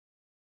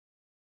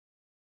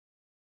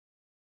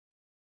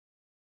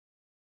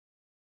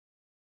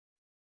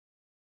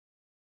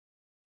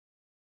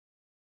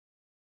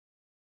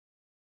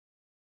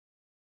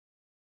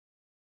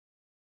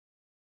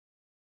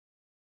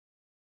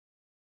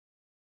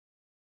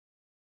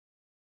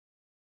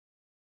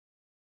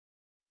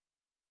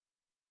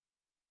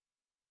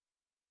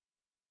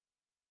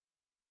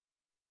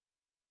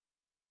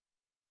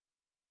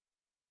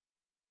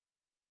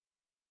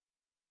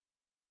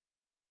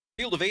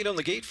Field of 8 on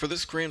the gate for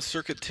this Grand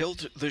Circuit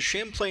tilt, the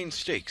Champlain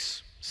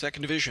Stakes,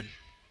 2nd Division.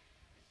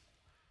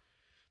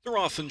 They're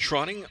off and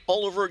trotting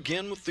all over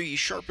again with the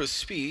sharpest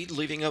speed,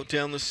 leading out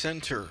down the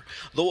center.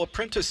 Though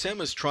Apprentice M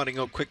is trotting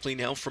out quickly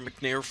now from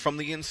McNair from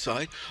the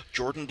inside,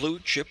 Jordan Blue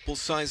Chip will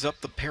size up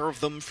the pair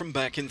of them from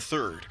back in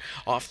 3rd.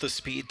 Off the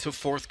speed to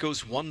 4th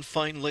goes One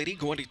Fine Lady,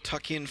 going to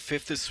tuck in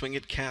 5th is Swing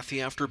It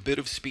Kathy after a bit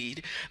of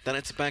speed. Then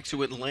it's back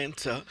to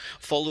Atlanta,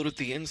 followed at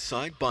the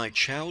inside by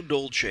Chow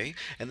Dolce,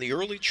 and the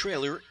early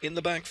trailer in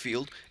the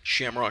backfield,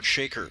 Shamrock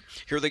Shaker.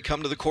 Here they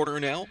come to the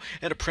quarter now,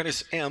 and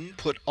Apprentice M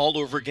put all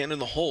over again in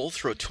the hole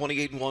through a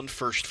 28-1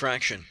 first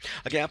fraction.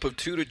 A gap of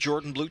 2 to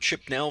Jordan Blue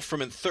Chip now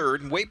from in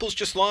 3rd. Waples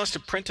just lost.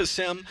 Apprentice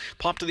M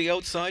popped to the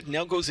outside,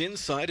 now goes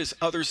inside as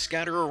others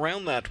scatter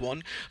around that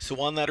one.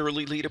 So on that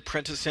early lead,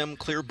 Apprentice M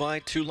clear by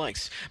 2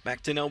 lengths.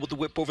 McDonnell with the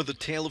whip over the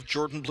tail of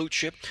Jordan Blue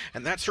Chip,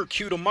 and that's her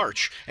cue to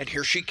march. And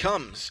here she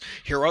comes.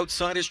 Here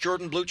outside is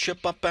Jordan Blue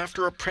Chip up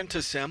after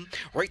Apprentice M.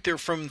 Right there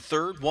from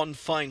 3rd, One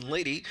Fine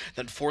Lady.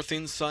 Then 4th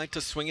inside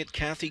to Swing It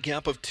Kathy,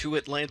 gap of 2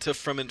 Atlanta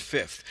from in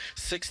 5th.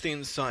 6th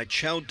inside,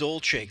 Chow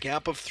Dolce,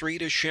 gap of 3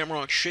 to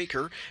Shamrock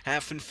Shaker,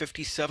 half in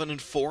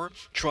 57-4.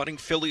 Trotting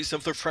fillies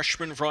of the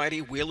freshman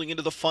variety wheeling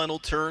into the final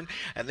turn,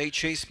 and they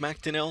chase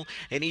McDonnell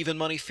and even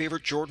money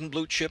favorite Jordan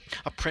Blue Chip.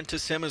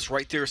 Apprentice M is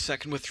right there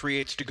second with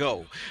 3/8 to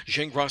go.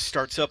 Gingras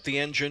starts up the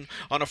engine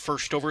on a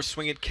first over,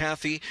 Swing It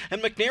Kathy,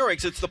 and McNair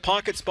exits the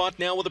pocket spot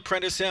now with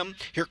Apprentice M.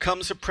 Here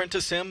comes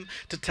Apprentice M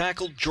to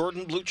tackle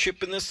Jordan Blue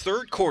Chip in this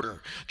 3rd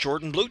quarter.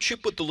 Jordan Blue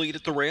Chip with the lead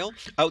at the rail,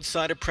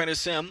 outside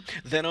Apprentice M,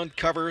 then on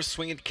cover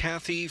Swing It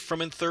Kathy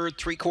from in 3rd,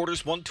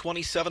 3/4,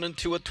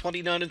 127-2 at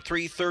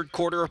 29-3, 3rd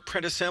quarter.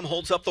 Apprentice M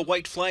holds up the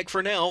white flag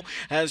for now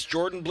as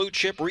Jordan Blue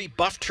Chip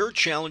rebuffed her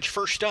challenge.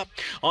 First up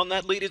on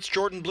that lead, it's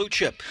Jordan Blue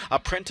Chip.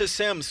 Apprentice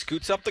M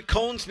scoots up the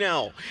cones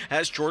now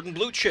as Jordan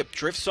Blue Chip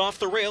drifts off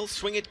the rail.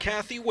 Swing It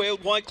Kathy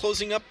wailed wide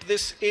closing up.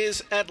 This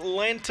is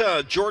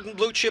Atlanta. Jordan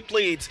Blue Chip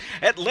leads.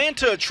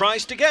 Atlanta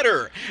tries to get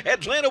her.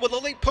 Atlanta with a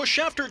late push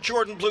after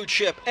Jordan Blue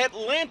Chip.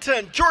 Atlanta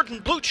and Jordan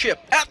Blue Chip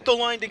at the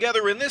line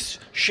together in this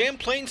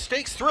Champlain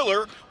Stakes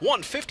thriller,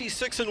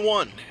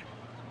 156-1.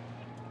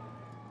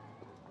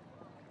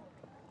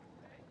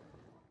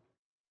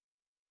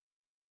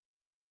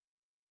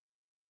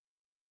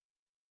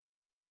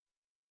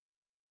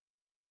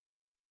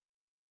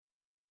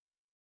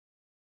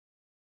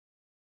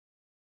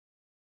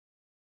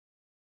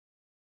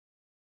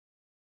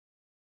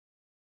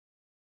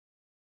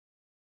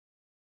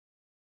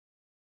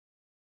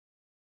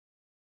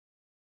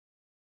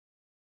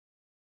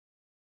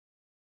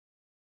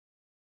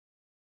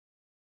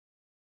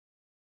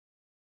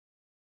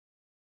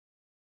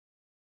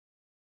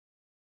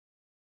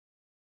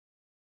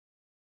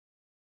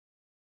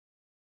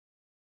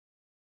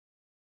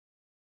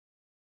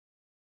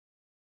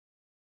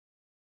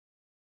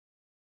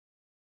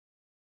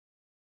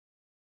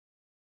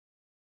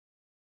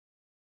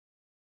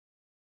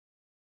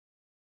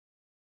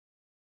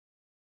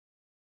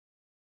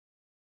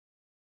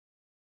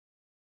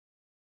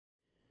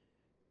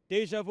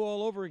 Deja vu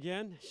all over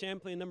again.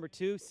 Champlain number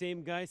 2,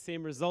 same guy,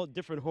 same result,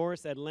 different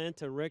horse.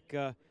 Atlanta. Rick,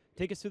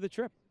 take us through the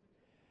trip.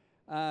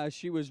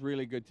 She was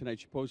really good tonight.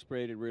 She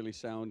post-braided really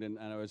sound, and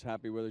I was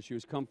happy with her. She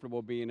was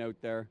comfortable being out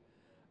there.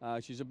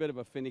 She's a bit of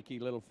a finicky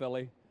little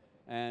filly,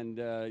 and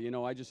you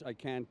know, I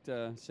can't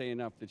say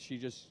enough that she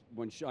just,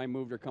 when I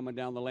moved her coming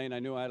down the lane, I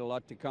knew I had a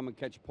lot to come and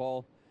catch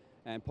Paul,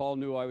 and Paul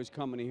knew I was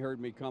coming. He heard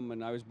me come,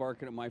 and I was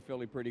barking at my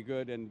filly pretty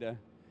good, and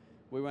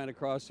we went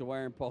across the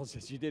wire, and Paul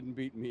says, "You didn't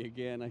beat me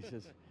again." I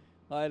says,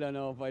 I don't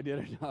know if I did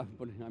or not,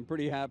 but I'm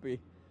pretty happy.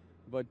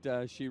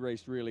 But she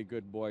raced really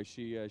good, boy.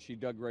 She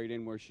dug right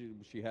in where she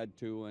had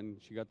to, and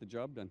she got the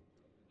job done.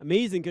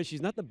 Amazing, because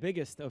she's not the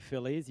biggest of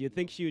fillies. You'd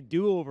think she would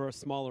do over a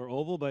smaller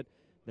oval, but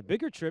the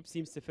bigger trip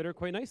seems to fit her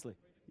quite nicely.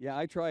 Yeah,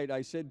 I tried.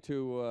 I said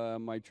to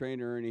my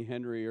trainer, Ernie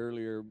Henry,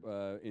 earlier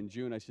in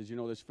June, I said, you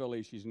know, this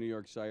filly, she's New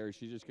York sire.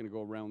 She's just going to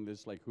go around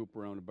this like hoop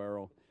around a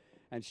barrel.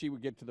 And she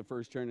would get to the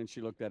first turn, and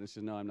she looked at it and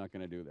said, no, I'm not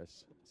going to do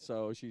this.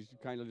 So she's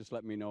kind of just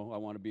let me know I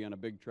want to be on a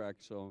big track.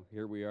 So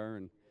here we are,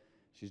 and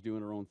she's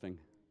doing her own thing.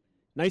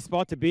 Nice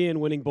spot to be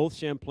in, winning both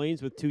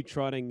Champlains with 2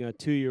 trotting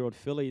 2-year-old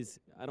fillies.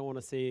 I don't want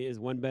to say is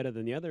one better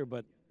than the other,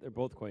 but they're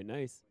both quite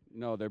nice.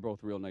 No, they're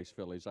both real nice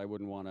fillies. I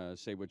wouldn't want to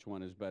say which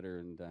one is better,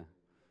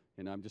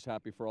 and I'm just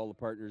happy for all the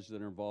partners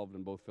that are involved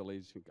in both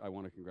fillies. I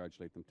want to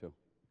congratulate them too.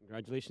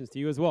 Congratulations to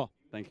you as well.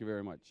 Thank you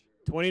very much.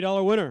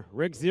 $20 winner,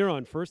 Rick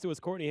Zeron. First it was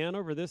Courtney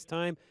Hanover, this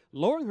time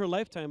lowering her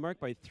lifetime mark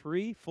by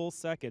 3 full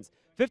seconds.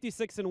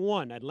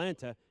 56-1,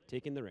 Atlanta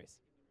taking the race.